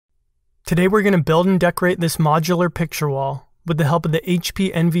Today we're going to build and decorate this modular picture wall with the help of the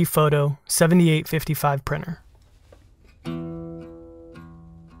HP Envy Photo 7855 printer.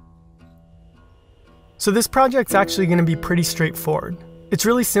 So this project's actually going to be pretty straightforward. It's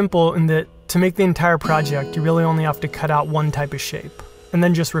really simple in that to make the entire project, you really only have to cut out one type of shape, and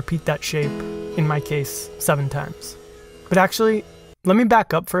then just repeat that shape, in my case, 7 times. But actually, let me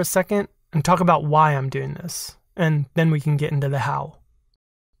back up for a second and talk about why I'm doing this, and then we can get into the how.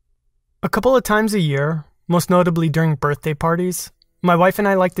 A couple of times a year, most notably during birthday parties, my wife and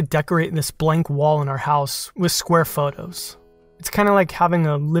I like to decorate this blank wall in our house with square photos. It's kind of like having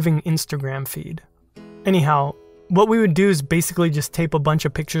a living Instagram feed. Anyhow, what we would do is basically just tape a bunch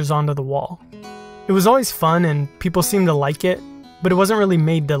of pictures onto the wall. It was always fun and people seemed to like it, but it wasn't really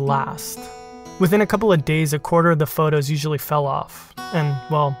made to last. Within a couple of days, a quarter of the photos usually fell off, and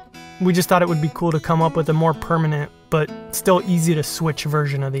well, we just thought it would be cool to come up with a more permanent, but still easy to switch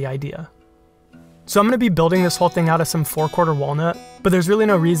version of the idea. So I'm going to be building this whole thing out of some 4/4 walnut, but there's really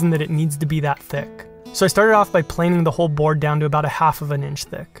no reason that it needs to be that thick. So I started off by planing the whole board down to about 1/2 inch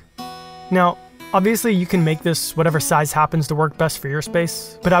thick. Now, obviously you can make this whatever size happens to work best for your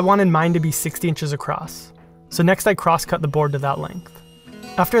space, but I wanted mine to be 60 inches across. So next I cross-cut the board to that length.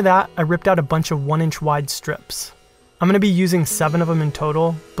 After that, I ripped out a bunch of 1-inch wide strips. I'm going to be using 7 of them in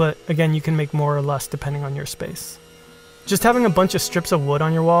total, but again, you can make more or less depending on your space. Just having a bunch of strips of wood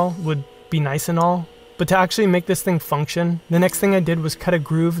on your wall would be nice and all, but to actually make this thing function, the next thing I did was cut a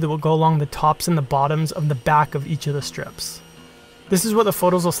groove that will go along the tops and the bottoms of the back of each of the strips. This is what the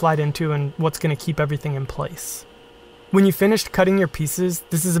photos will slide into and what's going to keep everything in place. When you finished cutting your pieces,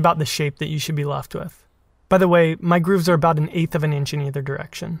 this is about the shape that you should be left with. By the way, my grooves are about 1/8 inch in either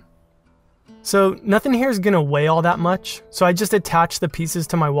direction. So nothing here is going to weigh all that much, so I just attached the pieces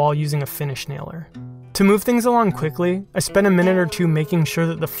to my wall using a finish nailer. To move things along quickly, I spent a minute or two making sure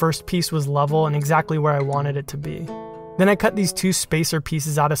that the first piece was level and exactly where I wanted it to be. Then I cut these 2 spacer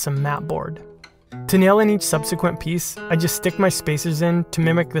pieces out of some mat board. To nail in each subsequent piece, I just stick my spacers in to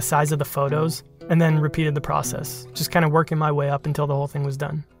mimic the size of the photos, and then repeated the process, just kind of working my way up until the whole thing was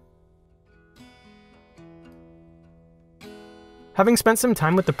done. Having spent some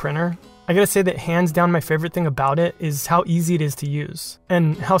time with the printer, I gotta say that hands down my favorite thing about it is how easy it is to use,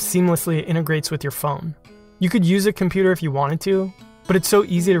 and how seamlessly it integrates with your phone. You could use a computer if you wanted to, but it's so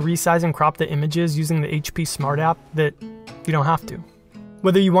easy to resize and crop the images using the HP Smart app that you don't have to.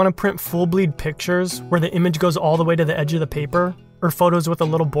 Whether you want to print full bleed pictures where the image goes all the way to the edge of the paper, or photos with a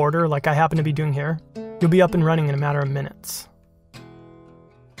little border like I happen to be doing here, you'll be up and running in a matter of minutes.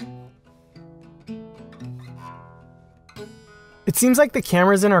 It seems like the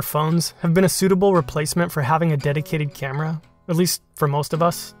cameras in our phones have been a suitable replacement for having a dedicated camera, at least for most of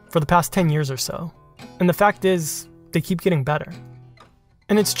us, for the past 10 years or so. And the fact is, they keep getting better.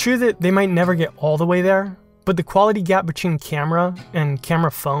 And it's true that they might never get all the way there, but the quality gap between camera and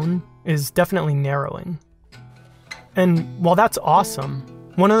camera phone is definitely narrowing. And while that's awesome,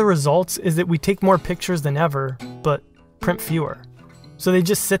 one of the results is that we take more pictures than ever, but print fewer. So they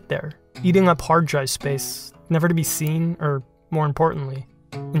just sit there, eating up hard drive space, never to be seen or, more importantly,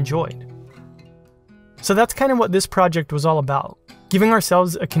 enjoyed. So that's kind of what this project was all about, giving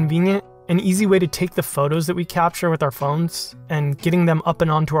ourselves a convenient and easy way to take the photos that we capture with our phones and getting them up and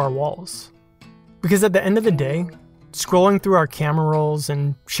onto our walls. Because at the end of the day, scrolling through our camera rolls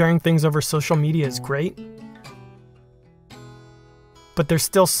and sharing things over social media is great, but there's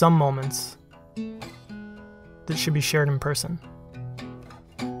still some moments that should be shared in person.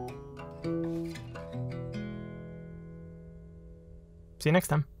 See you next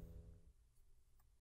time.